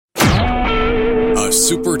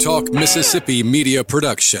SuperTalk Mississippi media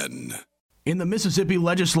production. In the Mississippi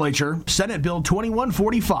legislature, Senate Bill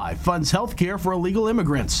 2145 funds health care for illegal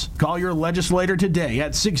immigrants. Call your legislator today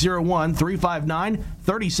at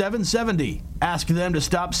 601-359-3770. Ask them to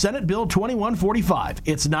stop Senate Bill 2145.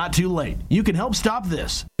 It's not too late. You can help stop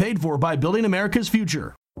this. Paid for by Building America's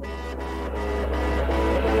Future.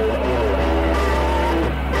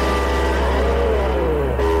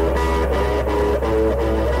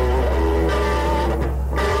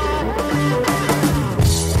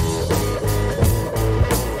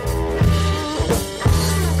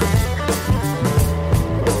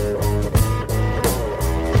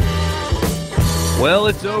 Well,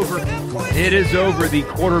 it's over. It is over. The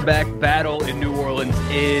quarterback battle in New Orleans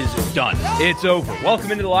is done. It's over.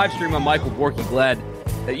 Welcome into the live stream. I'm Michael Borky. Glad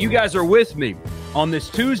that you guys are with me on this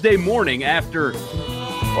Tuesday morning after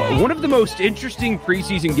one of the most interesting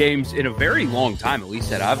preseason games in a very long time, at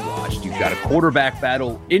least that I've watched. You've got a quarterback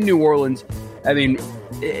battle in New Orleans. I mean,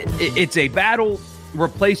 it's a battle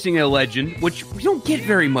replacing a legend, which we don't get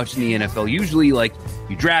very much in the NFL. Usually, like,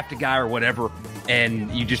 you draft a guy or whatever, and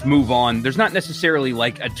you just move on. There's not necessarily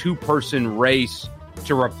like a two-person race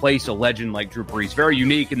to replace a legend like Drew Brees. Very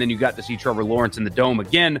unique, and then you got to see Trevor Lawrence in the Dome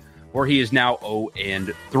again, where he is now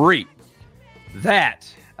 0-3.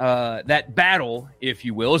 That battle, if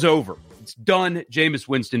you will, is over. It's done. Jameis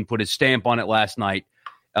Winston put his stamp on it last night.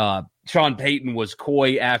 Sean Payton was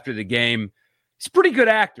coy after the game. He's a pretty good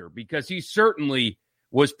actor because he certainly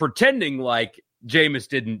was pretending like Jameis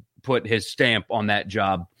didn't put his stamp on that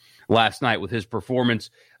job last night with his performance.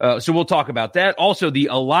 So we'll talk about that. Also, the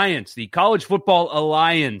alliance, the College Football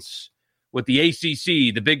Alliance with the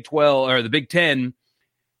ACC, the Big 12 or the Big 10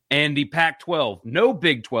 and the Pac-12. No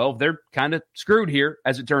Big 12. They're kind of screwed here,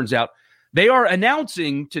 as it turns out. They are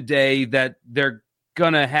announcing today that they're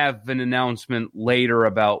going to have an announcement later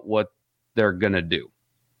about what they're going to do.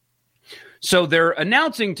 So they're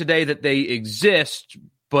announcing today that they exist,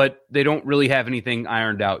 but they don't really have anything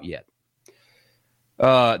ironed out yet.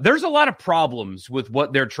 There's a lot of problems with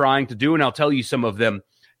what they're trying to do, and I'll tell you some of them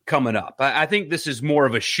coming up. I think this is more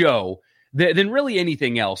of a show than really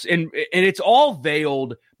anything else, and it's all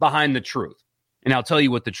veiled behind the truth. And I'll tell you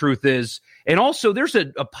what the truth is. And also, there's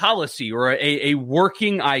a policy or a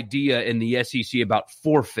working idea in the SEC about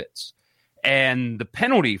forfeits. And the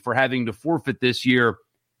penalty for having to forfeit this year,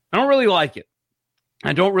 I don't really like it.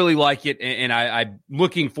 I don't really like it, and I'm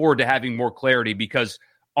looking forward to having more clarity because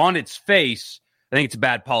on its face, I think it's a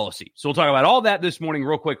bad policy. So we'll talk about all that this morning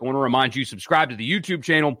real quick. I want to remind you, subscribe to the YouTube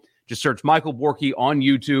channel. Just search Michael Borky on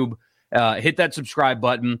YouTube. Hit that subscribe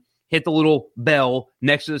button. Hit the little bell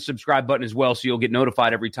next to the subscribe button as well so you'll get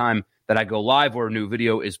notified every time that I go live or a new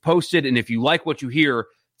video is posted. And if you like what you hear,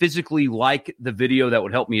 physically like the video. That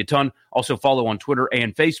would help me a ton. Also follow on Twitter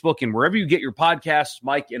and Facebook. And wherever you get your podcasts,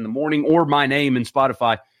 Mike in the Morning or my name in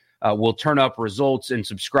Spotify, will turn up results and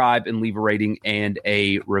subscribe and leave a rating and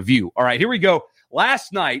a review. All right, here we go.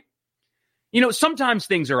 Last night, sometimes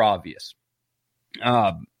things are obvious.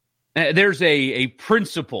 There's a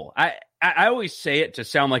principle. I always say it to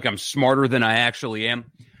sound like I'm smarter than I actually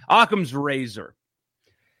am. Occam's razor.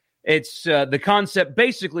 It's the concept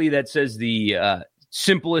basically that says the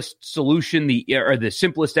simplest solution, the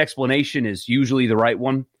simplest explanation is usually the right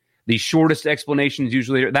one. The shortest explanation is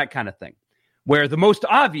usually that kind of thing. Where the most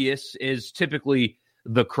obvious is typically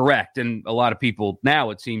the correct, and a lot of people now,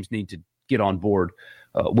 it seems, need to get on board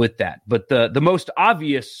with that. But the most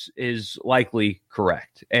obvious is likely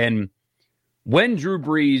correct. And when Drew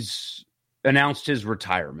Brees announced his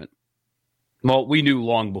retirement, well, we knew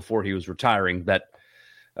long before he was retiring that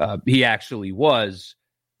he actually was.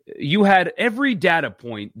 You had every data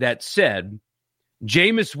point that said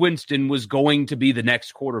Jameis Winston was going to be the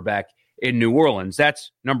next quarterback in New Orleans.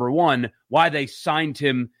 That's number one, why they signed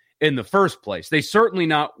him in the first place. They certainly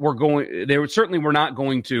were not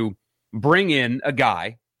going to bring in a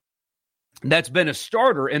guy that's been a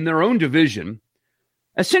starter in their own division,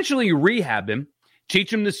 essentially rehab him,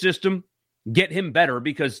 teach him the system, get him better,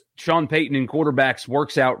 because Sean Payton in quarterbacks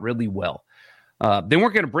works out really well. They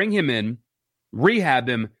weren't going to bring him in, rehab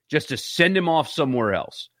him, just to send him off somewhere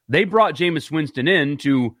else. They brought Jameis Winston in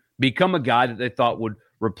to become a guy that they thought would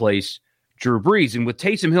replace Drew Brees. And with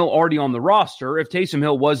Taysom Hill already on the roster, if Taysom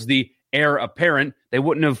Hill was the heir apparent, they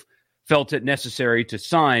wouldn't have felt it necessary to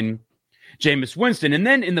sign Jameis Winston. And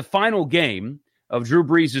then in the final game of Drew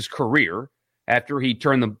Brees' career, after he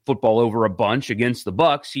turned the football over a bunch against the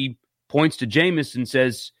Bucs, he points to Jameis and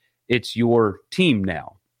says, "It's your team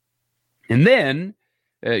now." And then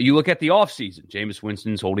you look at the offseason. Jameis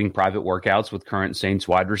Winston's holding private workouts with current Saints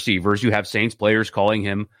wide receivers. You have Saints players calling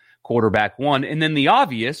him quarterback one. And then the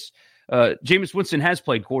obvious, Jameis Winston has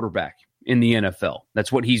played quarterback in the NFL.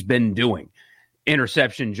 That's what he's been doing.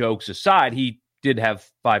 Interception jokes aside, he did have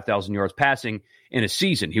 5,000 yards passing in a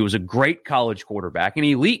season. He was a great college quarterback, an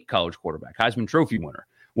elite college quarterback, Heisman Trophy winner,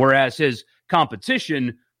 whereas his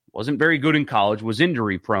competition wasn't very good in college, was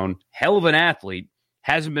injury prone, hell of an athlete,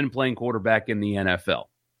 hasn't been playing quarterback in the NFL.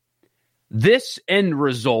 This end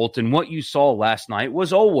result and what you saw last night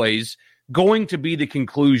was always going to be the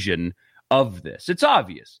conclusion of this. It's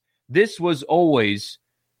obvious. This was always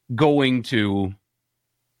going to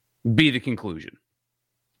be the conclusion.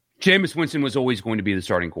 Jameis Winston was always going to be the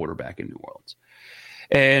starting quarterback in New Orleans.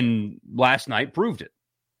 And last night proved it.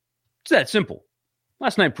 It's that simple.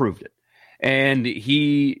 Last night proved it. And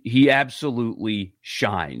he absolutely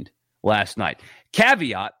shined last night.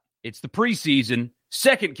 Caveat, it's the preseason.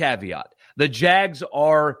 Second caveat, the Jags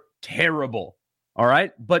are terrible. All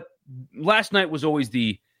right? But last night was always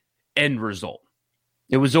the end result.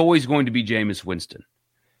 It was always going to be Jameis Winston.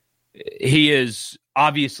 He is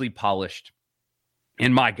obviously polished.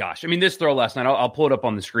 And my gosh, I mean, this throw last night, I'll pull it up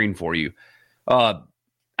on the screen for you.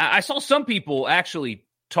 I saw some people actually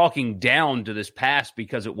talking down to this pass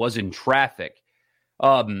because it was in traffic.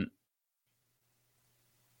 I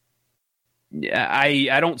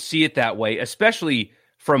don't see it that way, especially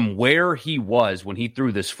from where he was when he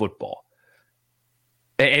threw this football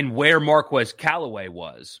and where Marquez Callaway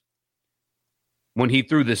was when he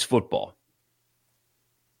threw this football.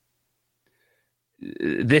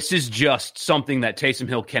 This is just something that Taysom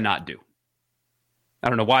Hill cannot do. I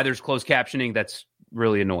don't know why there's closed captioning. That's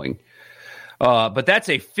really annoying. But that's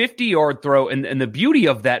a 50-yard throw. And the beauty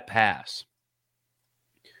of that pass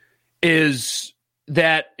is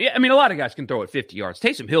that, I mean, a lot of guys can throw it 50 yards.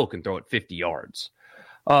 Taysom Hill can throw it 50 yards.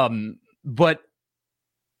 But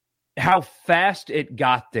how fast it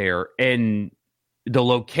got there and the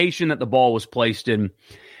location that the ball was placed in.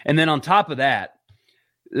 And then on top of that,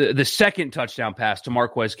 the second touchdown pass to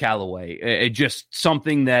Marquez Callaway, just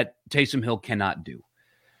something that Taysom Hill cannot do.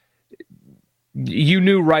 You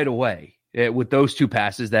knew right away with those two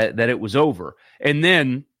passes that it was over. And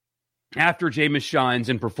then after Jameis shines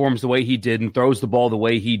and performs the way he did and throws the ball the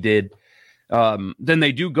way he did, then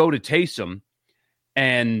they do go to Taysom.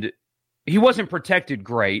 And he wasn't protected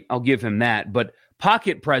great, I'll give him that. But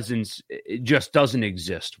pocket presence just doesn't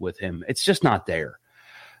exist with him. It's just not there.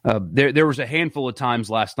 There was a handful of times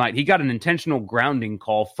last night. He got an intentional grounding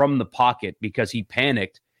call from the pocket because he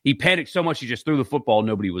panicked. He panicked so much he just threw the football.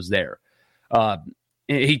 Nobody was there.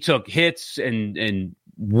 He took hits and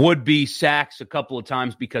would-be sacks a couple of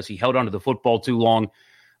times because he held onto the football too long,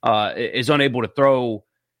 is unable to throw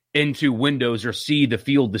into windows or see the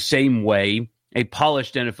field the same way a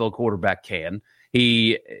polished NFL quarterback can.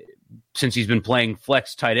 He, since he's been playing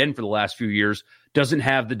flex tight end for the last few years, doesn't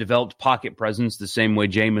have the developed pocket presence the same way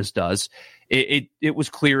Jameis does. It was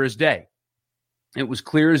clear as day. It was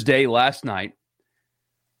clear as day last night,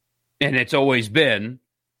 and it's always been,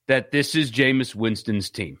 that this is Jameis Winston's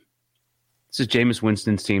team. This is Jameis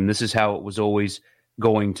Winston's team. This is how it was always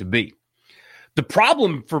going to be. The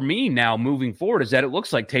problem for me now moving forward is that it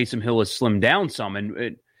looks like Taysom Hill has slimmed down some,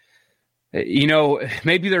 and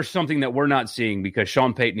maybe there's something that we're not seeing because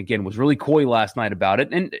Sean Payton, again, was really coy last night about it.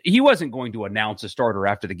 And he wasn't going to announce a starter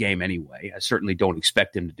after the game anyway. I certainly don't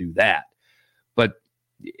expect him to do that. But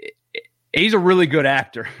he's a really good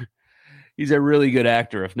actor. He's a really good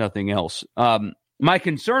actor, if nothing else. My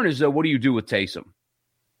concern is, though, what do you do with Taysom?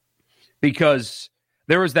 Because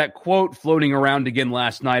there was that quote floating around again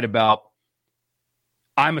last night about,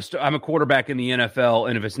 I'm a quarterback in the NFL,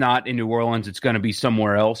 and if it's not in New Orleans, it's going to be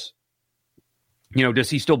somewhere else.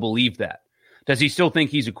 Does he still believe that? Does he still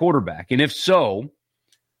think he's a quarterback? And if so,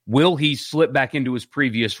 will he slip back into his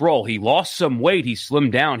previous role? He lost some weight. He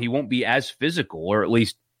slimmed down. He won't be as physical, or at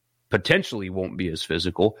least potentially won't be as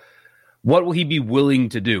physical. What will he be willing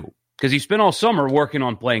to do? Because he spent all summer working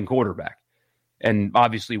on playing quarterback. And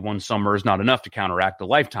obviously one summer is not enough to counteract a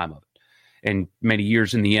lifetime of it and many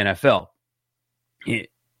years in the NFL.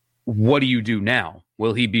 What do you do now?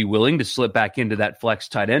 Will he be willing to slip back into that flex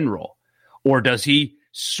tight end role? Or does he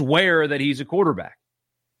swear that he's a quarterback?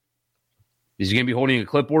 Is he going to be holding a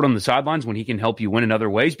clipboard on the sidelines when he can help you win in other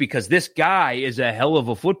ways? Because this guy is a hell of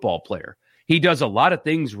a football player. He does a lot of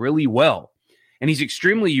things really well. And he's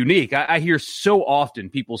extremely unique. I hear so often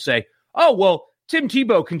people say, oh, well, Tim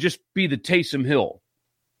Tebow can just be the Taysom Hill.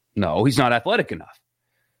 No, he's not athletic enough.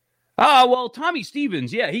 Oh, well, Tommy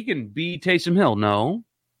Stevens, yeah, he can be Taysom Hill. No,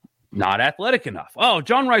 not athletic enough. Oh,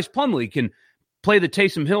 John Rice Plumlee can play the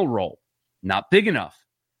Taysom Hill role. Not big enough.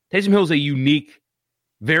 Taysom Hill is a unique,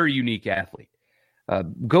 very unique athlete.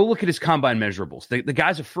 Go look at his combine measurables. The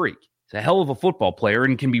guy's a freak. He's a hell of a football player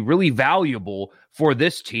and can be really valuable for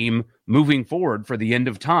this team moving forward for the end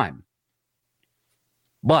of time.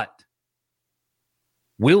 But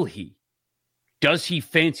will he? Does he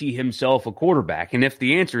fancy himself a quarterback? And if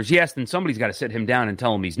the answer is yes, then somebody's got to sit him down and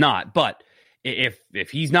tell him he's not. But if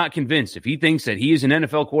he's not convinced, if he thinks that he is an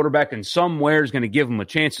NFL quarterback and somewhere is going to give him a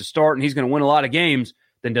chance to start and he's going to win a lot of games,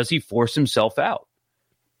 then does he force himself out?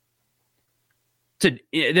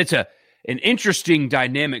 That's an interesting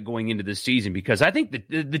dynamic going into this season, because I think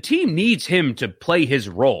the team needs him to play his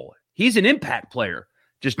role. He's an impact player,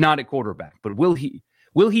 just not at quarterback. But will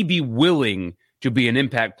he be willing to be an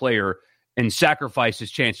impact player and sacrifice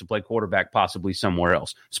his chance to play quarterback possibly somewhere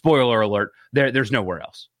else? Spoiler alert, there's nowhere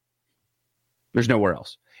else. There's nowhere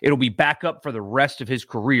else. It'll be backup for the rest of his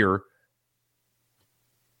career,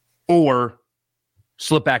 or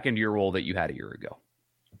slip back into your role that you had a year ago.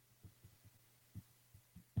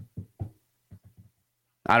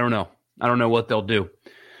 I don't know. I don't know what they'll do.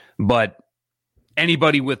 But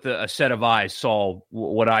anybody with a set of eyes saw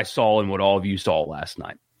what I saw and what all of you saw last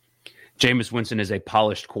night. Jameis Winston is a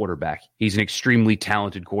polished quarterback. He's an extremely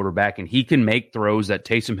talented quarterback, and he can make throws that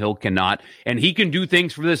Taysom Hill cannot. And he can do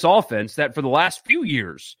things for this offense that for the last few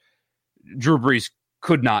years, Drew Brees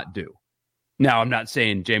could not do. Now, I'm not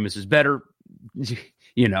saying Jameis is better,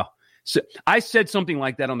 So I said something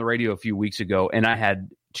like that on the radio a few weeks ago, and I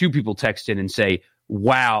had two people text in and say,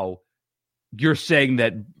 wow, you're saying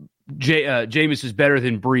that Jameis is better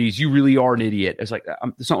than Brees. You really are an idiot. It's like,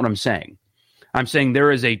 that's not what I'm saying. I'm saying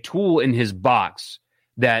there is a tool in his box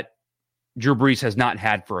that Drew Brees has not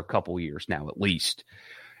had for a couple years now, at least.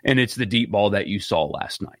 And it's the deep ball that you saw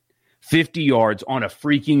last night. 50 yards on a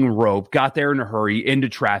freaking rope, got there in a hurry, into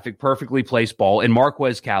traffic, perfectly placed ball. And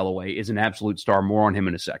Marquez Callaway is an absolute star. More on him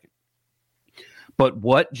in a second. But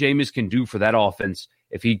what Jameis can do for that offense,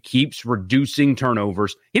 if he keeps reducing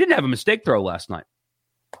turnovers, he didn't have a mistake throw last night.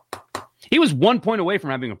 He was 1 point away from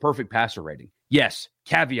having a perfect passer rating. Yes,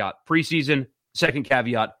 caveat, preseason. Second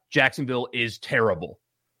caveat, Jacksonville is terrible.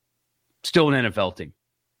 Still an NFL team.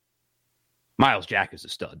 Myles Jack is a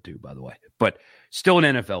stud too, by the way, but still an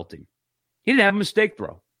NFL team. He didn't have a mistake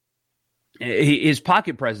throw. His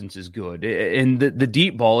pocket presence is good. And the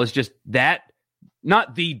deep ball is just that,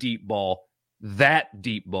 not the deep ball, that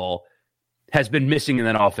deep ball has been missing in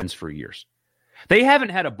that offense for years. They haven't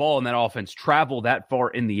had a ball in that offense travel that far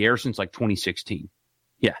in the air since like 2016.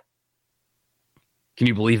 Yeah. Can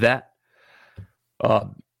you believe that?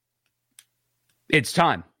 It's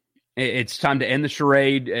time. It's time to end the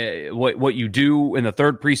charade. What you do in the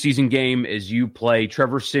third preseason game is you play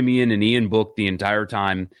Trevor Siemian and Ian Book the entire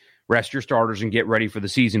time. Rest your starters and get ready for the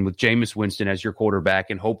season with Jameis Winston as your quarterback,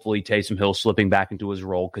 and hopefully Taysom Hill slipping back into his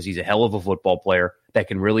role, because he's a hell of a football player that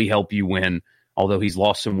can really help you win. Although he's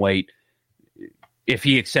lost some weight, if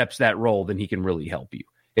he accepts that role, then he can really help you.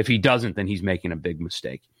 If he doesn't, then he's making a big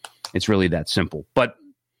mistake. It's really that simple. But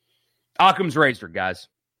Occam's razor, guys.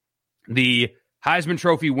 The Heisman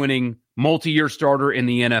Trophy winning multi-year starter in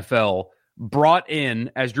the NFL brought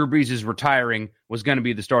in as Drew Brees is retiring was going to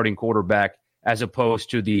be the starting quarterback, as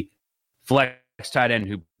opposed to the flex tight end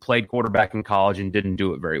who played quarterback in college and didn't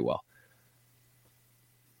do it very well.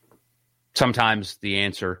 Sometimes the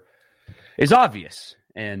answer is obvious,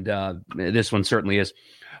 and this one certainly is.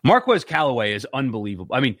 Marquez Callaway is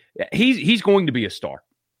unbelievable. I mean, he's going to be a star.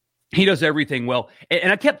 He does everything well.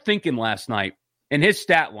 And I kept thinking last night, in his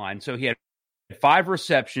stat line, so he had 5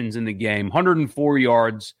 receptions in the game, 104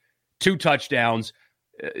 yards, 2 touchdowns,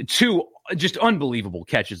 2 just unbelievable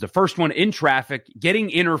catches. The first one in traffic,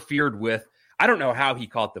 getting interfered with. I don't know how he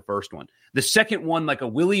caught the first one. The second one, like a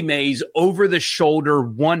Willie Mays over-the-shoulder,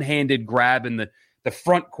 one-handed grab in the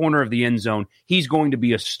front corner of the end zone. He's going to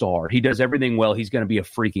be a star. He does everything well. He's going to be a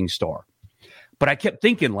freaking star. But I kept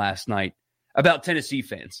thinking last night about Tennessee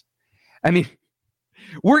fans. I mean,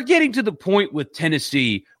 we're getting to the point with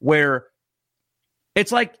Tennessee where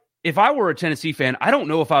it's like, if I were a Tennessee fan, I don't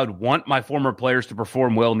know if I would want my former players to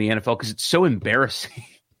perform well in the NFL, because it's so embarrassing.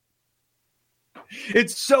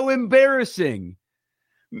 It's so embarrassing.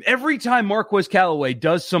 Every time Marquez Callaway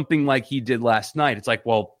does something like he did last night, it's like,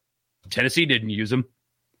 well, Tennessee didn't use him.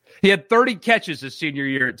 He had 30 catches his senior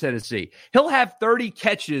year at Tennessee. He'll have 30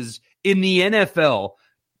 catches in the NFL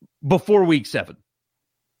before week 7.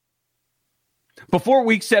 Before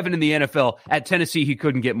week 7 in the NFL at Tennessee, he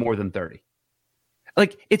couldn't get more than 30.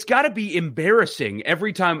 Like, it's got to be embarrassing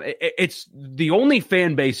every time. It's the only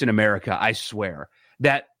fan base in America, I swear,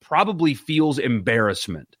 that probably feels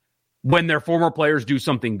embarrassment when their former players do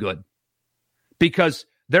something good, because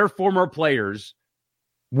their former players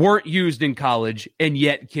weren't used in college and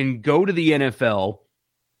yet can go to the NFL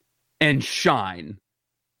and shine.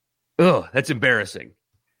 Ugh, that's embarrassing.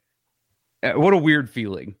 What a weird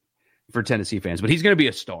feeling for Tennessee fans. But he's going to be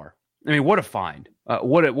a star. I mean, what a find.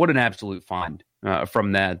 What an absolute find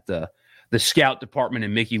from that. The scout department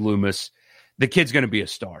and Mickey Loomis. The kid's going to be a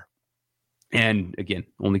star. And again,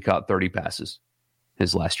 only caught 30 passes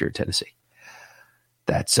his last year at Tennessee.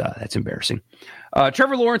 That's embarrassing.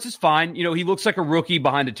 Trevor Lawrence is fine. You know, he looks like a rookie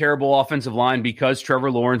behind a terrible offensive line because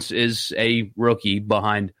Trevor Lawrence is a rookie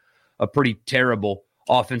behind a pretty terrible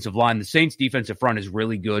offensive line. The Saints defensive front is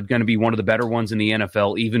really good, going to be one of the better ones in the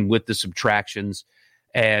NFL, even with the subtractions.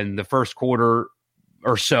 And the first quarter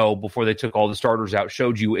or so before they took all the starters out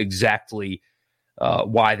showed you exactly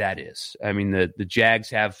why that is. I mean, the Jags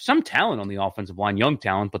have some talent on the offensive line, young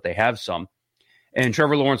talent, but they have some. And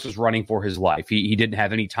Trevor Lawrence was running for his life. He didn't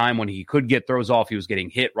have any time when he could get throws off. He was getting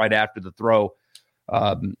hit right after the throw.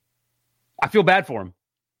 I feel bad for him.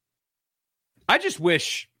 I just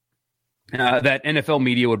wish that NFL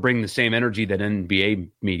media would bring the same energy that NBA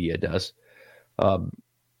media does.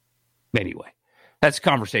 Anyway, that's a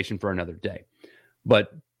conversation for another day.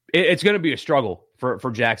 But it's going to be a struggle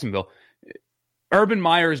for Jacksonville. Urban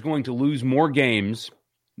Meyer is going to lose more games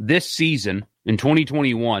this season in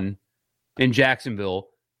 2021 in Jacksonville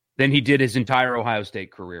than he did his entire Ohio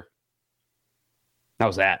State career. That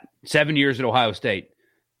was that. 7 years at Ohio State,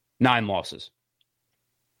 9 losses.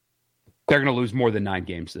 They're going to lose more than 9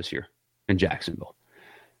 games this year in Jacksonville.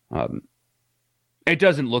 It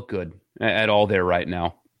doesn't look good at all there right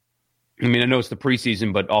now. I mean, I know it's the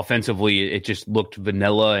preseason, but offensively, it just looked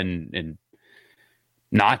vanilla and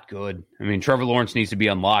not good. I mean, Trevor Lawrence needs to be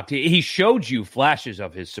unlocked. He showed you flashes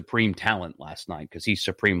of his supreme talent last night because he's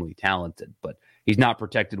supremely talented, but he's not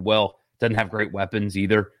protected well. Doesn't have great weapons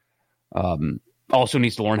either. Also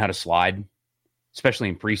needs to learn how to slide, especially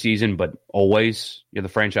in preseason, but always. You're the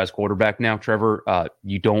franchise quarterback now, Trevor.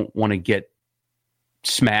 You don't want to get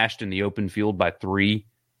smashed in the open field by 3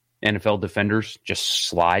 NFL defenders. Just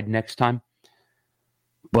slide next time.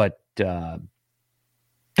 But good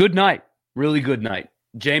night. Really good night.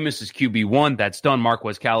 Jameis is QB1. That's done.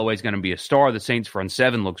 Marquez Callaway is going to be a star. The Saints front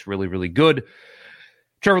 7 looks really, really good.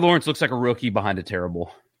 Trevor Lawrence looks like a rookie behind a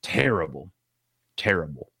terrible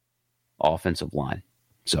offensive line.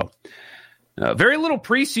 So very little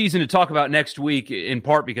preseason to talk about next week, in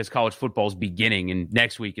part because college football is beginning, and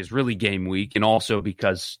next week is really game week, and also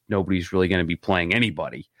because nobody's really going to be playing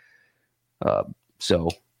anybody. So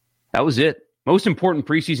that was it. Most important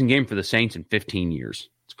preseason game for the Saints in 15 years.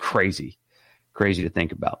 It's crazy to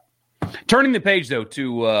think about. Turning the page, though,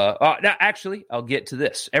 to now, actually, I'll get to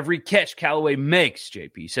this. Every catch Callaway makes,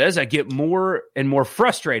 JP says, I get more and more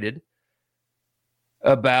frustrated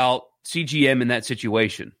about CGM in that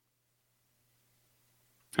situation.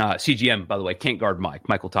 CGM, by the way, can't guard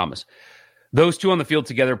Michael Thomas. Those two on the field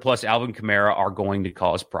together plus Alvin Kamara are going to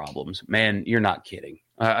cause problems. Man, you're not kidding.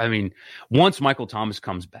 I mean, once Michael Thomas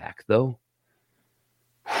comes back, though,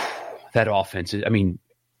 that offense is, I mean,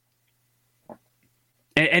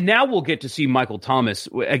 and now we'll get to see Michael Thomas,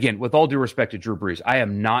 again, with all due respect to Drew Brees. I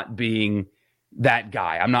am not being that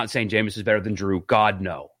guy. I'm not saying Jameis is better than Drew. God,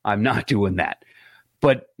 no. I'm not doing that.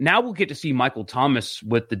 But now we'll get to see Michael Thomas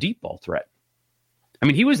with the deep ball threat. I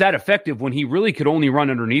mean, he was that effective when he really could only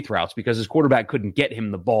run underneath routes because his quarterback couldn't get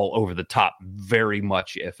him the ball over the top very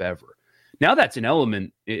much, if ever. Now that's an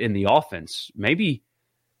element in the offense. Maybe,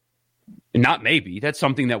 not maybe, that's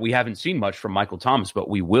something that we haven't seen much from Michael Thomas, but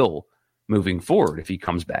we will moving forward if he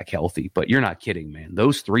comes back healthy. But you're not kidding, man.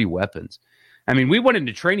 Those 3 weapons. I mean, we went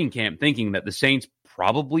into training camp thinking that the Saints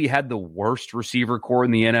probably had the worst receiver core in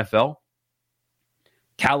the NFL.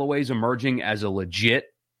 Callaway's emerging as a legit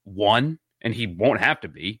 1, and he won't have to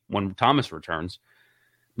be when Thomas returns.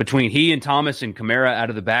 Between he and Thomas and Kamara out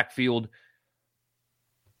of the backfield,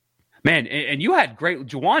 man, and you had great,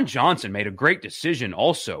 Juwan Johnson made a great decision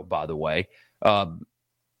also, by the way,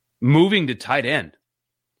 moving to tight end.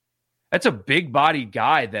 That's a big-bodied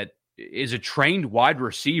guy that is a trained wide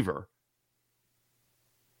receiver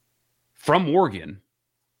from Oregon.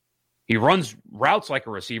 He runs routes like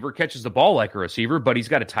a receiver, catches the ball like a receiver, but he's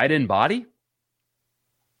got a tight end body.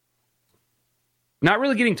 Not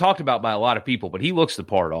really getting talked about by a lot of people, but he looks the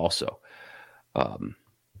part also.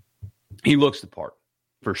 He looks the part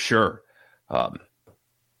for sure.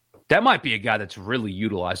 That might be a guy that's really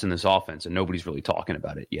utilized in this offense, and nobody's really talking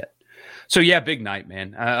about it yet. So, yeah, big night,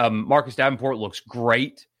 man. Marcus Davenport looks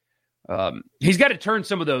great. He's got to turn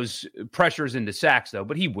some of those pressures into sacks, though,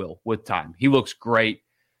 but he will with time. He looks great.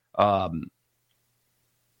 Oh,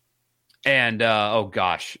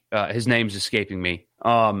 gosh, his name's escaping me.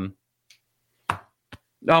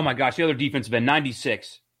 Oh, my gosh, the other defensive end,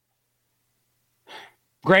 96.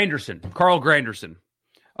 Carl Granderson.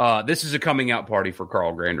 This is a coming out party for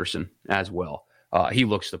Carl Granderson as well. He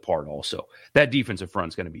looks the part also. That defensive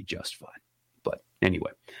front's going to be just fine. But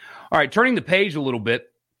anyway. All right, turning the page a little bit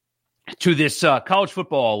to this College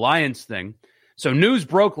Football Alliance thing. So news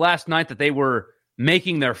broke last night that they were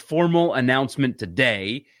making their formal announcement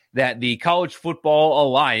today that the College Football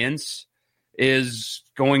Alliance is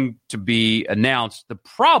going to be announced. The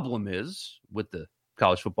problem is with the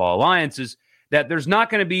College Football Alliance is that there's not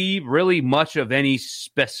going to be really much of any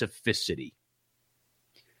specificity.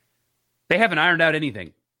 They haven't ironed out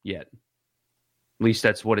anything yet. At least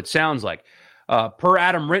that's what it sounds like. Per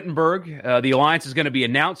Adam Rittenberg, the alliance is going to be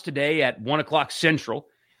announced today at 1 o'clock Central.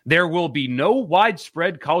 There will be no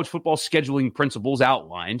widespread college football scheduling principles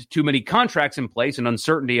outlined, too many contracts in place, and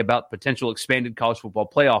uncertainty about potential expanded college football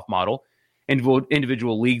playoff model.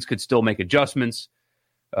 Individual leagues could still make adjustments.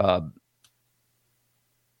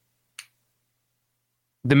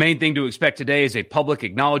 The main thing to expect today is a public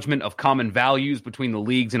acknowledgement of common values between the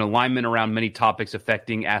leagues and alignment around many topics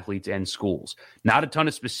affecting athletes and schools. Not a ton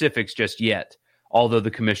of specifics just yet, although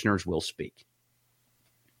the commissioners will speak.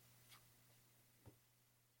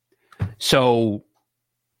 So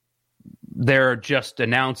they're just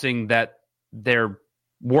announcing that they're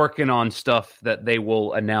working on stuff that they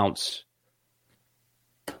will announce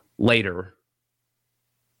later.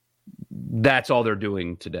 That's all they're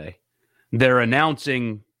doing today. They're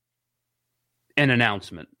announcing an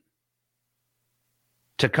announcement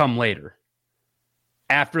to come later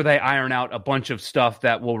after they iron out a bunch of stuff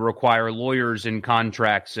that will require lawyers and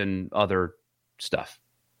contracts and other stuff.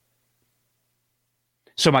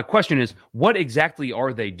 So my question is, what exactly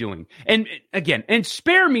are they doing? And again, and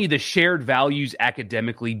spare me the shared values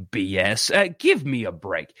academically BS. Give me a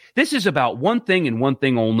break. This is about one thing and one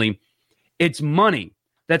thing only. It's money.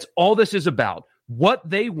 That's all this is about. What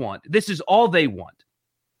they want. This is all they want.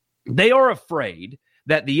 They are afraid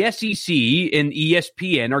that the SEC and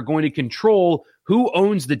ESPN are going to control who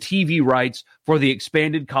owns the TV rights for the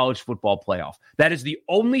expanded college football playoff. That is the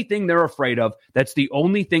only thing they're afraid of. That's the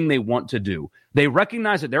only thing they want to do. They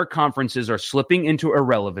recognize that their conferences are slipping into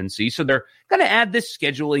irrelevancy, so they're going to add this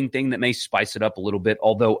scheduling thing that may spice it up a little bit,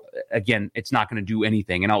 although, again, it's not going to do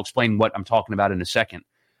anything, and I'll explain what I'm talking about in a second.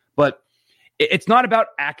 But it's not about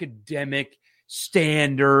academic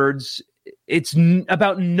standards. It's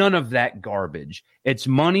about none of that garbage. It's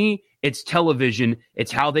money, it's television,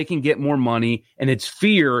 it's how they can get more money, and it's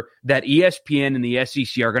fear that ESPN and the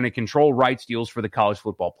SEC are going to control rights deals for the college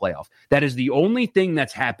football playoff. That is the only thing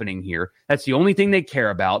that's happening here. That's the only thing they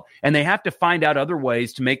care about, and they have to find out other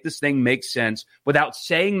ways to make this thing make sense without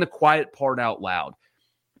saying the quiet part out loud.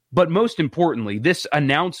 But most importantly, this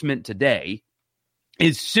announcement today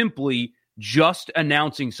is simply just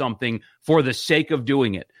announcing something for the sake of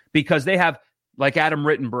doing it, because they have, like Adam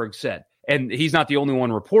Rittenberg said, and he's not the only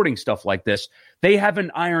one reporting stuff like this, they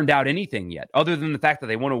haven't ironed out anything yet other than the fact that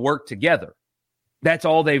they want to work together. That's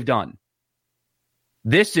all they've done.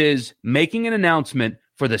 This is making an announcement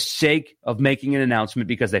for the sake of making an announcement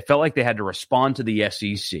because they felt like they had to respond to the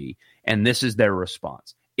SEC, and this is their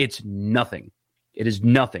response. It's nothing. It is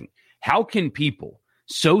nothing. How can people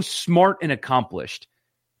so smart and accomplished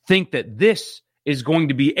think that this is going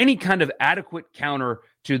to be any kind of adequate counter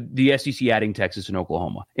to the SEC adding Texas and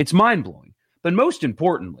Oklahoma? It's mind-blowing. But most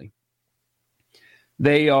importantly,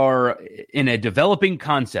 they are in a developing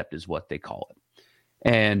concept is what they call it.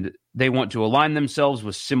 And they want to align themselves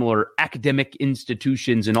with similar academic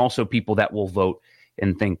institutions and also people that will vote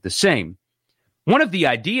and think the same. One of the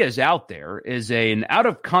ideas out there is an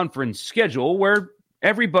out-of-conference schedule where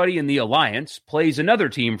everybody in the alliance plays another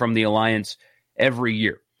team from the alliance every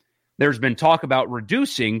year. There's been talk about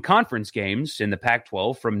reducing conference games in the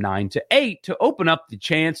Pac-12 from 9 to 8 to open up the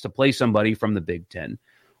chance to play somebody from the Big Ten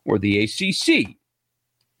or the ACC.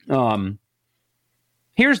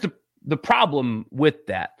 Here's the problem with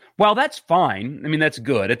that. While that's fine, I mean, that's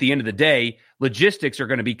good. At the end of the day, logistics are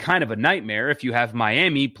going to be kind of a nightmare if you have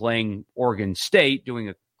Miami playing Oregon State, doing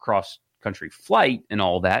a cross-country flight and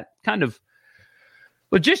all that. Kind of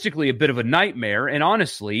logistically a bit of a nightmare. And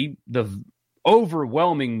honestly, the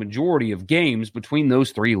overwhelming majority of games between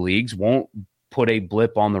those three leagues won't put a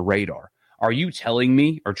blip on the radar. Are you telling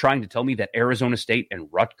me or trying to tell me that Arizona State and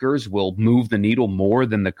Rutgers will move the needle more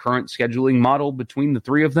than the current scheduling model between the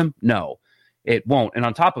three of them? No, it won't. And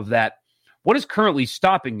on top of that, what is currently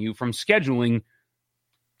stopping you from scheduling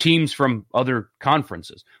teams from other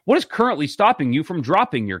conferences? What is currently stopping you from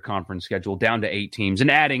dropping your conference schedule down to 8 teams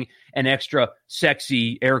and adding an extra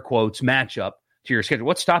sexy, air quotes, matchup to your schedule?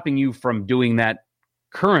 What's stopping you from doing that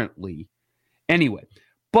currently anyway?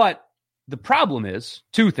 But the problem is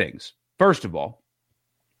two things. First of all,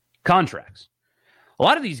 contracts. A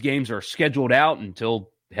lot of these games are scheduled out until,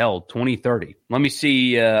 2030. Let me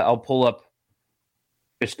see. I'll pull up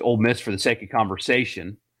just Ole Miss for the sake of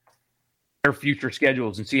conversation, their future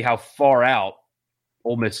schedules, and see how far out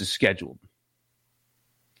Ole Miss is scheduled.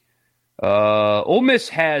 Ole Miss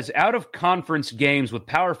has out-of-conference games with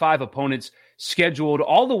Power 5 opponents scheduled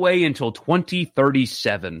all the way until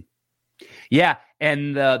 2037. Yeah,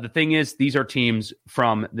 and the thing is, these are teams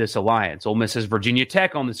from this alliance. Ole Miss has Virginia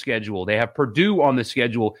Tech on the schedule. They have Purdue on the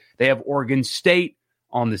schedule. They have Oregon State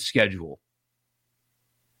on the schedule.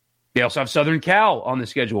 They also have Southern Cal on the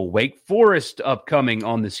schedule. Wake Forest upcoming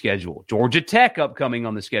on the schedule. Georgia Tech upcoming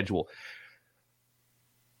on the schedule.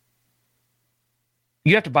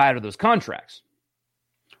 You have to buy out of those contracts.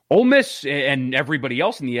 Ole Miss and everybody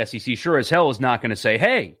else in the SEC sure as hell is not going to say,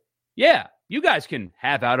 hey, yeah, you guys can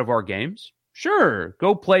have out of our games. Sure,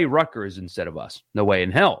 go play Rutgers instead of us. No way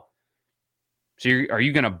in hell. So are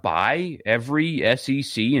you going to buy every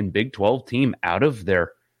SEC and Big 12 team out of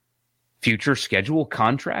their future schedule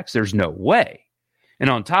contracts? There's no way. And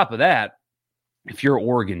on top of that, if you're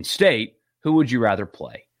Oregon State, who would you rather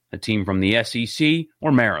play? A team from the SEC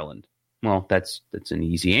or Maryland? Well, that's an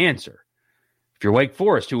easy answer. If you're Wake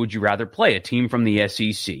Forest, who would you rather play? A team from the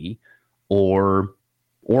SEC or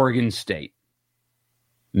Oregon State,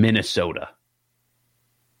 Minnesota,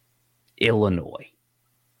 Illinois?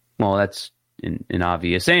 Well, that's an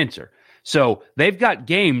obvious answer. So they've got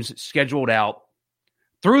games scheduled out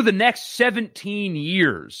through the next 17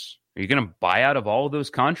 years. Are you going to buy out of all of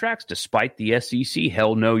those contracts despite the SEC?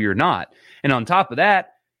 Hell no, you're not. And on top of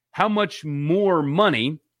that, how much more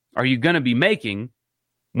money are you going to be making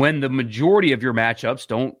when the majority of your matchups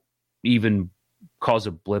don't even cause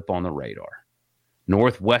a blip on the radar?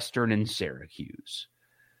 Northwestern and Syracuse,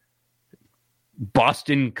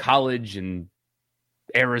 Boston College and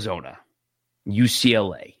Arizona,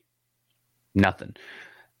 UCLA, nothing.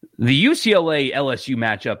 The UCLA-LSU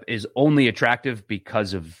matchup is only attractive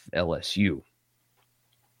because of LSU.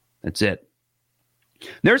 That's it.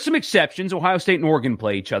 There's some exceptions. Ohio State and Oregon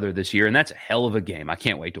play each other this year, and that's a hell of a game. I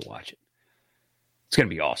can't wait to watch it. It's going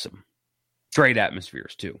to be awesome. Great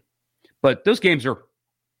atmospheres, too. But those games are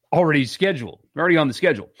already scheduled, already on the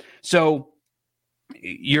schedule. So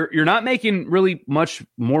you're not making really much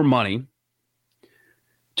more money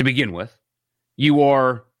to begin with. You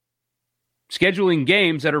are scheduling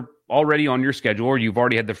games that are already on your schedule, or you've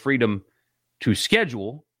already had the freedom to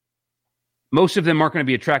schedule. Most of them aren't going to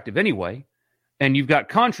be attractive anyway. And you've got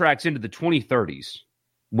contracts into the 2030s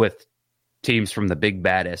with teams from the big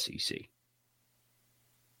bad SEC.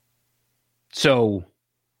 So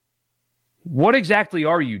what exactly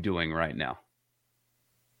are you doing right now?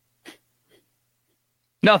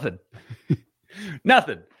 Nothing.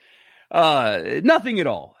 Nothing. Nothing at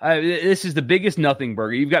all. This is the biggest nothing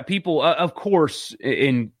burger. You've got people, of course,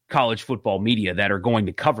 in college football media that are going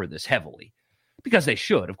to cover this heavily because they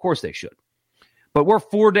should. Of course they should. But we're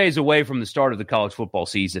 4 days away from the start of the college football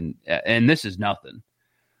season, and this is nothing.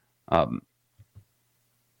 And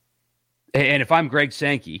if I'm Greg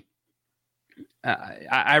Sankey,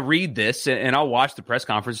 I read this, and I'll watch the press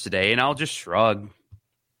conference today, and I'll just shrug.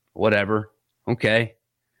 Whatever. Okay.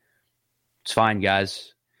 It's fine,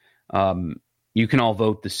 guys. You can all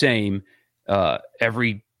vote the same.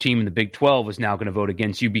 Every team in the Big 12 is now going to vote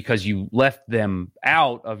against you because you left them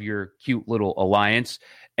out of your cute little alliance,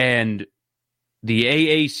 and the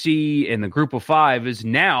AAC and the Group of Five is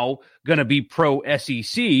now going to be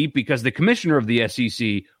pro-SEC because the commissioner of the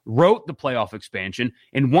SEC wrote the playoff expansion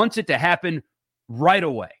and wants it to happen right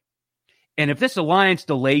away. And if this alliance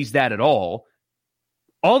delays that at all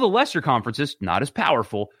the lesser conferences, not as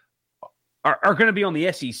powerful, are going to be on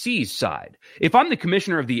the SEC's side. If I'm the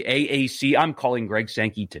commissioner of the AAC, I'm calling Greg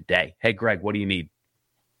Sankey today. Hey, Greg, what do you need?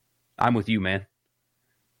 I'm with you, man.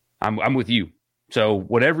 I'm with you. So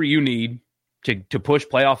whatever you need to push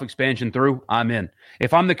playoff expansion through, I'm in.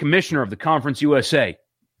 If I'm the commissioner of the Conference USA,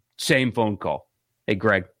 same phone call. Hey,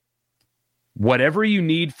 Greg, whatever you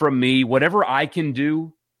need from me, whatever I can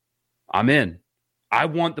do, I'm in. I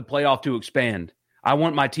want the playoff to expand. I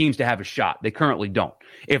want my teams to have a shot. They currently don't.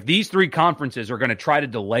 If these three conferences are going to try to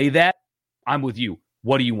delay that, I'm with you.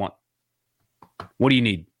 What do you want? What do you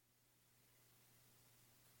need?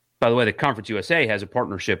 By the way, the Conference USA has a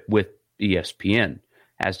partnership with ESPN,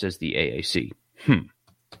 as does the AAC.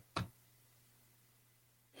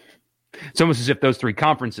 It's almost as if those three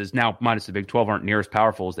conferences, now minus the Big 12, aren't near as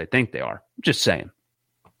powerful as they think they are. Just saying.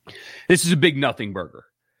 This is a big nothing burger.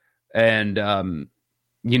 And,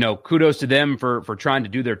 kudos to them for trying to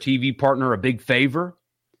do their TV partner a big favor.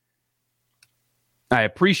 I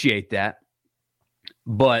appreciate that.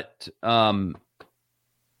 But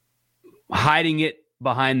hiding it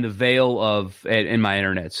behind the veil of, and my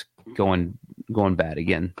internet's going bad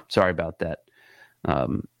again. Sorry about that.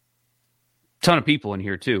 Ton of people in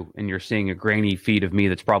here too, and you're seeing a grainy feed of me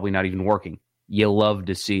that's probably not even working. You love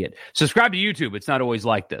to see it. Subscribe to YouTube. It's not always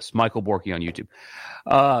like this. Michael Borky on YouTube.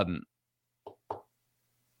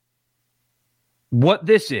 What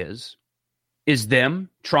this is them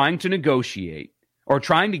trying to negotiate or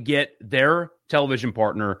trying to get their television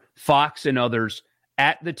partner, Fox and others,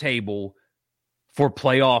 at the table for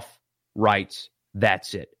playoff rights.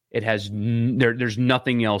 That's it. It has there's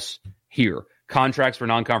nothing else here. Contracts for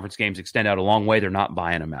non-conference games extend out a long way. They're not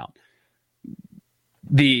buying them out.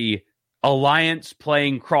 The alliance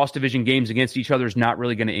playing cross-division games against each other is not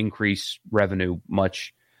really going to increase revenue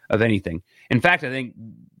much of anything. In fact, I think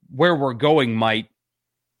where we're going might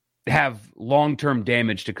have long-term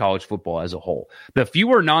damage to college football as a whole. The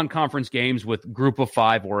fewer non-conference games with Group of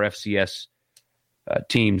Five or FCS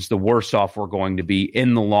teams, the worse off we're going to be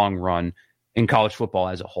in the long run in college football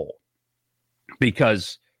as a whole.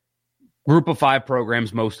 Because Group of Five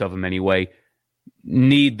programs, most of them anyway,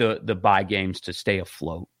 need the bye games to stay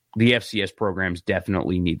afloat. The FCS programs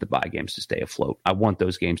definitely need the bye games to stay afloat. I want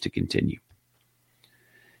those games to continue.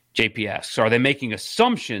 JP asks, are they making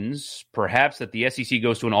assumptions, perhaps, that the SEC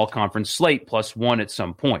goes to an all-conference slate +1 at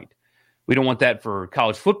some point? We don't want that for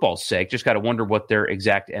college football's sake. Just got to wonder what their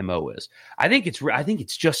exact MO is. I think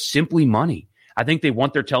it's just simply money. I think they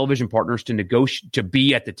want their television partners to negotiate, to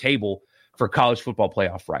be at the table for college football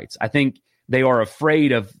playoff rights. I think they are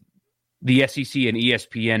afraid of the SEC and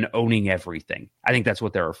ESPN owning everything. I think that's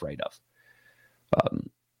what they're afraid of.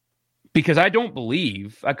 Because I don't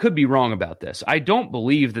believe, I could be wrong about this, I don't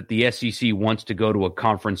believe that the SEC wants to go to a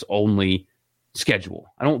conference-only schedule.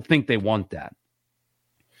 I don't think they want that.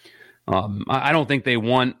 I don't think they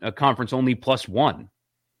want a conference-only +1.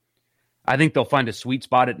 I think they'll find a sweet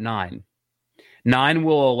spot at 9. 9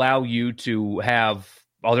 will allow you to have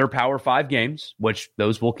other Power 5 games, which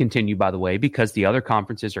those will continue, by the way, because the other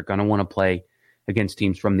conferences are going to want to play against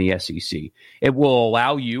teams from the SEC. It will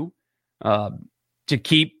allow you to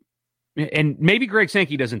keep, and maybe Greg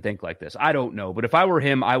Sankey doesn't think like this. I don't know. But if I were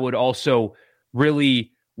him, I would also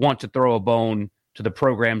really want to throw a bone to the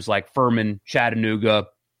programs like Furman, Chattanooga,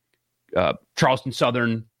 Charleston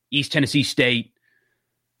Southern, East Tennessee State,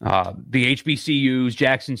 the HBCUs,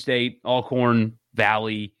 Jackson State, Alcorn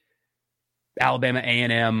Valley, Alabama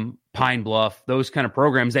A&M, Pine Bluff, those kind of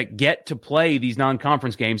programs that get to play these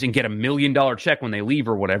non-conference games and get $1 million check when they leave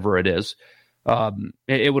or whatever it is.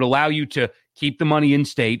 It would allow you to keep the money in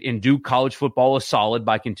state and do college football a solid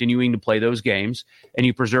by continuing to play those games, and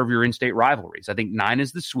you preserve your in-state rivalries. I think 9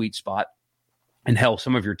 is the sweet spot, and hell,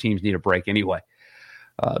 some of your teams need a break anyway.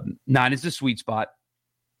 9 is the sweet spot,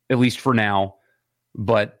 at least for now,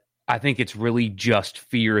 but I think it's really just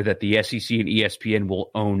fear that the SEC and ESPN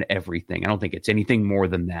will own everything. I don't think it's anything more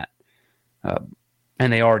than that.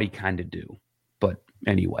 And they already kind of do. But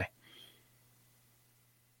anyway.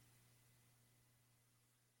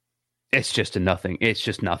 It's just a nothing. It's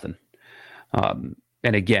just nothing. And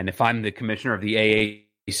again, if I'm the commissioner of the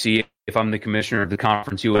AAC, if I'm the commissioner of the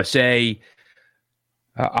Conference USA,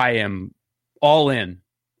 I am all in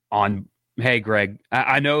on, hey, Greg,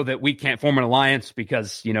 I know that we can't form an alliance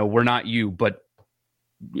because, we're not you, but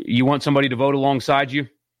you want somebody to vote alongside you?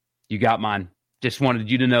 You got mine. Just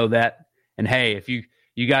wanted you to know that. And hey, if you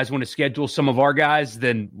guys want to schedule some of our guys,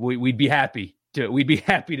 then we'd be happy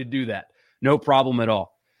to do that. No problem at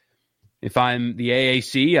all. If I'm the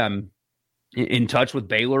AAC, I'm in touch with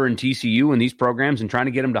Baylor and TCU and these programs and trying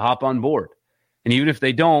to get them to hop on board. And even if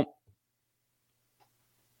they don't,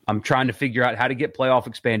 I'm trying to figure out how to get playoff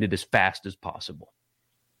expanded as fast as possible.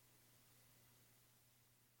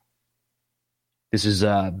 This is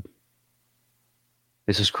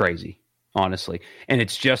crazy, honestly. And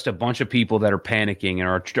it's just a bunch of people that are panicking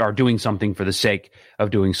and are doing something for the sake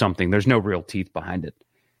of doing something. There's no real teeth behind it,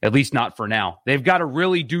 at least not for now. They've got to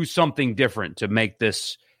really do something different to make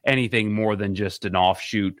this anything more than just an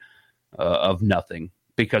offshoot of nothing,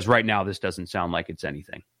 because right now this doesn't sound like it's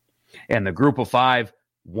anything. And the Group of Five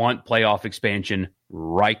want playoff expansion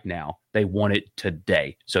right now. They want it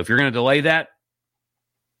today. So if you're going to delay that,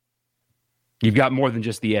 you've got more than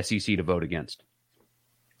just the SEC to vote against.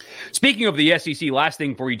 Speaking of the SEC, last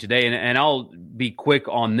thing for you today, and I'll be quick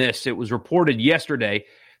on this. It was reported yesterday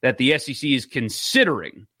that the SEC is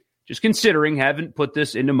considering, haven't put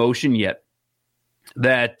this into motion yet,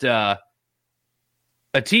 that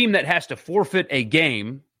a team that has to forfeit a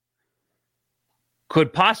game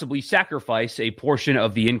could possibly sacrifice a portion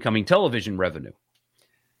of the incoming television revenue.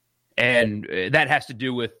 And that has to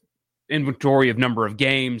do with inventory of number of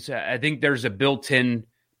games. I think there's a built-in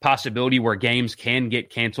possibility where games can get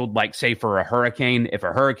canceled, like say for a hurricane. If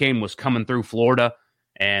a hurricane was coming through Florida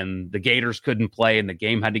and the Gators couldn't play and the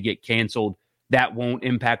game had to get canceled, that won't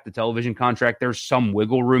impact the television contract. There's some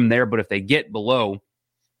wiggle room there, but if they get below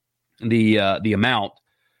the amount,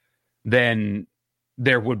 then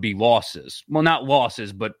there would be losses. Well, not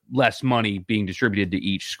losses, but less money being distributed to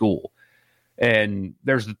each school. And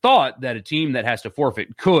there's the thought that a team that has to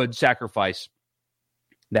forfeit could sacrifice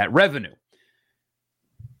that revenue.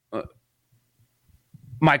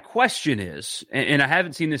 My question is, and I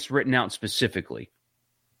haven't seen this written out specifically,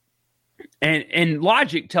 and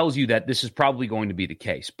logic tells you that this is probably going to be the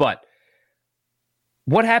case, but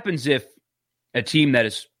what happens if a team that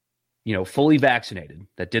is, fully vaccinated,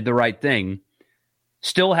 that did the right thing,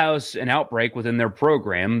 still has an outbreak within their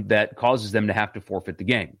program that causes them to have to forfeit the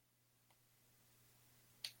game?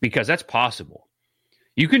 Because that's possible.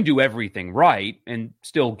 You can do everything right and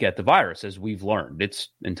still get the virus, as we've learned. It's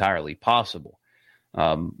entirely possible.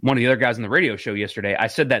 One of the other guys on the radio show yesterday, I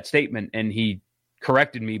said that statement, and he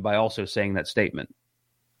corrected me by also saying that statement.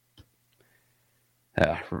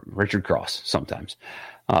 Richard Cross, sometimes.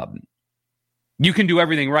 You can do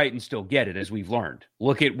everything right and still get it, as we've learned.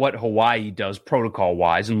 Look at what Hawaii does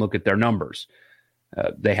protocol-wise and look at their numbers.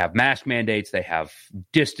 They have mask mandates, they have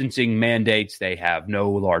distancing mandates, they have no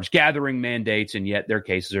large gathering mandates, and yet their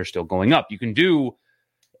cases are still going up. You can do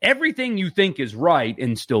everything you think is right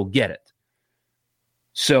and still get it.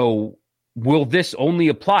 So will this only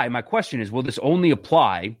apply? My question is, will this only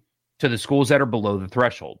apply to the schools that are below the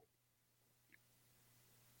threshold?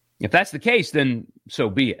 If that's the case, then so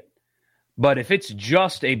be it. But if it's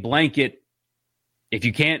just a blanket, if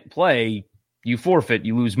you can't play, you forfeit,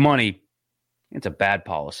 you lose money, it's a bad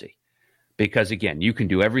policy. Because, again, you can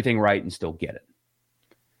do everything right and still get it.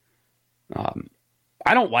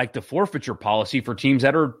 I don't like the forfeiture policy for teams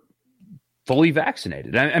that are fully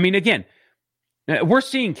vaccinated. I mean, again, we're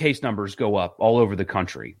seeing case numbers go up all over the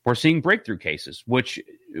country. We're seeing breakthrough cases, which,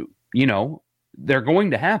 they're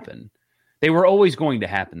going to happen. They were always going to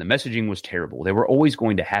happen. The messaging was terrible. They were always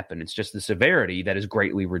going to happen. It's just the severity that is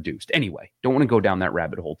greatly reduced. Anyway, don't want to go down that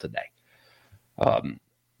rabbit hole today.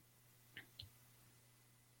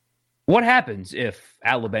 What happens if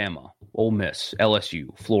Alabama, Ole Miss,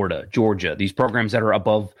 LSU, Florida, Georgia, these programs that are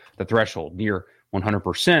above the threshold, near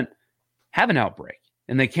 100%, have an outbreak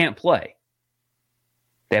and they can't play?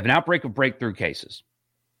 They have an outbreak of breakthrough cases.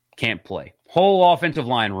 Can't play. Whole offensive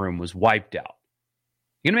line room was wiped out.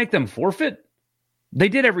 You're going to make them forfeit? They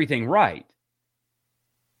did everything right.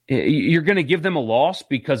 You're going to give them a loss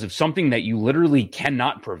because of something that you literally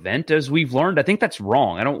cannot prevent, as we've learned? I think that's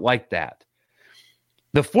wrong. I don't like that.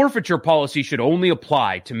 The forfeiture policy should only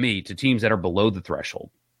apply to me, to teams that are below the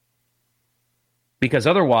threshold. Because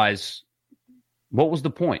otherwise, what was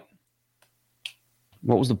the point?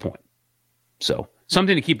 What was the point? So,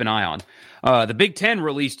 something to keep an eye on. The Big Ten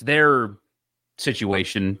released their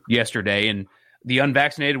situation yesterday, and the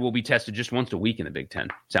unvaccinated will be tested just once a week in the Big Ten,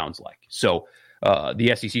 sounds like. So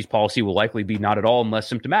the SEC's policy will likely be not at all unless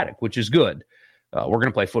symptomatic, which is good. We're going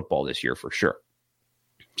to play football this year for sure.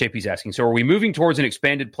 JP's asking, so are we moving towards an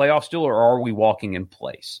expanded playoff still, or are we walking in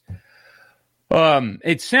place?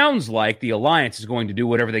 It sounds like the Alliance is going to do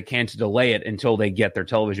whatever they can to delay it until they get their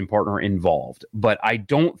television partner involved. But I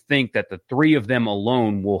don't think that the three of them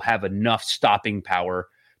alone will have enough stopping power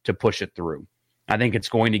to push it through. I think it's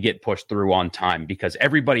going to get pushed through on time because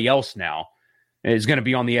everybody else now is going to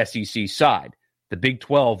be on the SEC side. The Big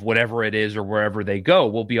 12, whatever it is or wherever they go,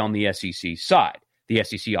 will be on the SEC side. The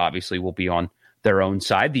SEC obviously will be on their own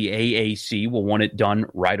side. The AAC will want it done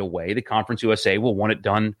right away. The Conference USA will want it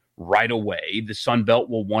done right away. The Sun Belt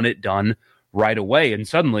will want it done right away. And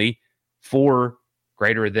suddenly, 5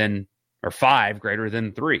 greater than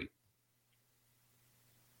 3.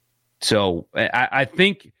 So I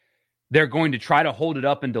think they're going to try to hold it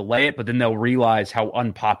up and delay it, but then they'll realize how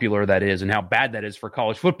unpopular that is and how bad that is for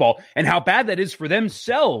college football and how bad that is for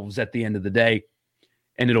themselves at the end of the day.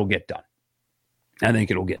 And it'll get done. I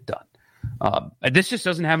think it'll get done. This just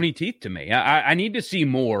doesn't have any teeth to me. I need to see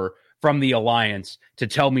more from the Alliance to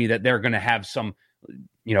tell me that they're going to have some,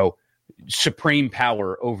 supreme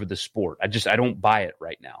power over the sport. I don't buy it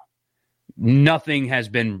right now. Nothing has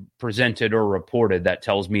been presented or reported that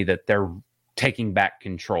tells me that they're taking back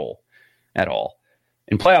control at all.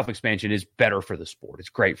 And playoff expansion is better for the sport. It's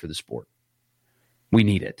great for the sport. We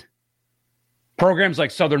need it. Programs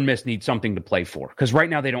like Southern Miss need something to play for because right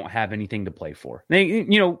now they don't have anything to play for. They,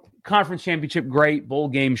 conference championship, great. Bowl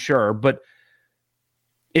game, sure. But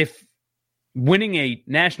if winning a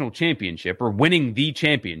national championship or winning the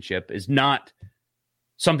championship is not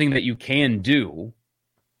something that you can do,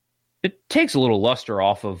 it takes a little luster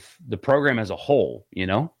off of the program as a whole, you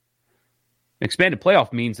know? Expanded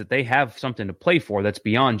playoff means that they have something to play for that's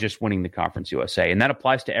beyond just winning the Conference USA, and that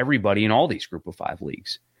applies to everybody in all these Group of 5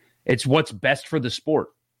 leagues. It's what's best for the sport.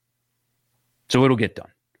 So it'll get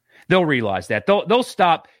done. They'll realize that. They'll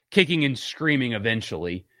stop kicking and screaming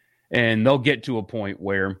eventually, and they'll get to a point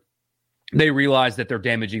where they realize that they're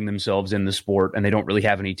damaging themselves in the sport and they don't really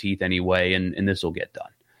have any teeth anyway, and this will get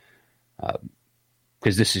done.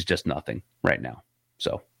 Because this is just nothing right now.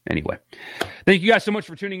 So anyway, thank you guys so much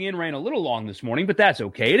for tuning in. Ran a little long this morning, but that's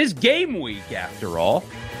okay. It is game week after all.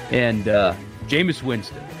 And Jameis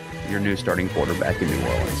Winston, your new starting quarterback in New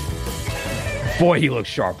Orleans. Boy, he looked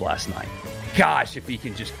sharp last night. Gosh, if he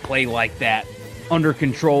can just play like that, under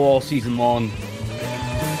control all season long.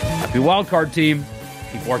 Happy wild card team.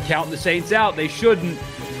 People are counting the Saints out. They shouldn't.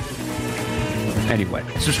 Anyway,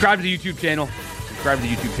 subscribe to the YouTube channel.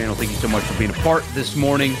 Thank you so much for being a part this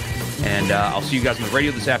morning. And I'll see you guys on the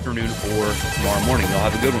radio this afternoon or tomorrow morning. Y'all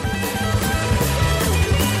have a good one.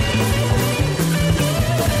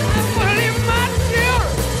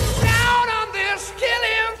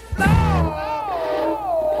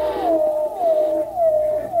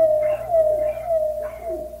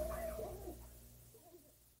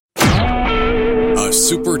 A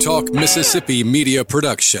SuperTalk Mississippi media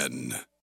production.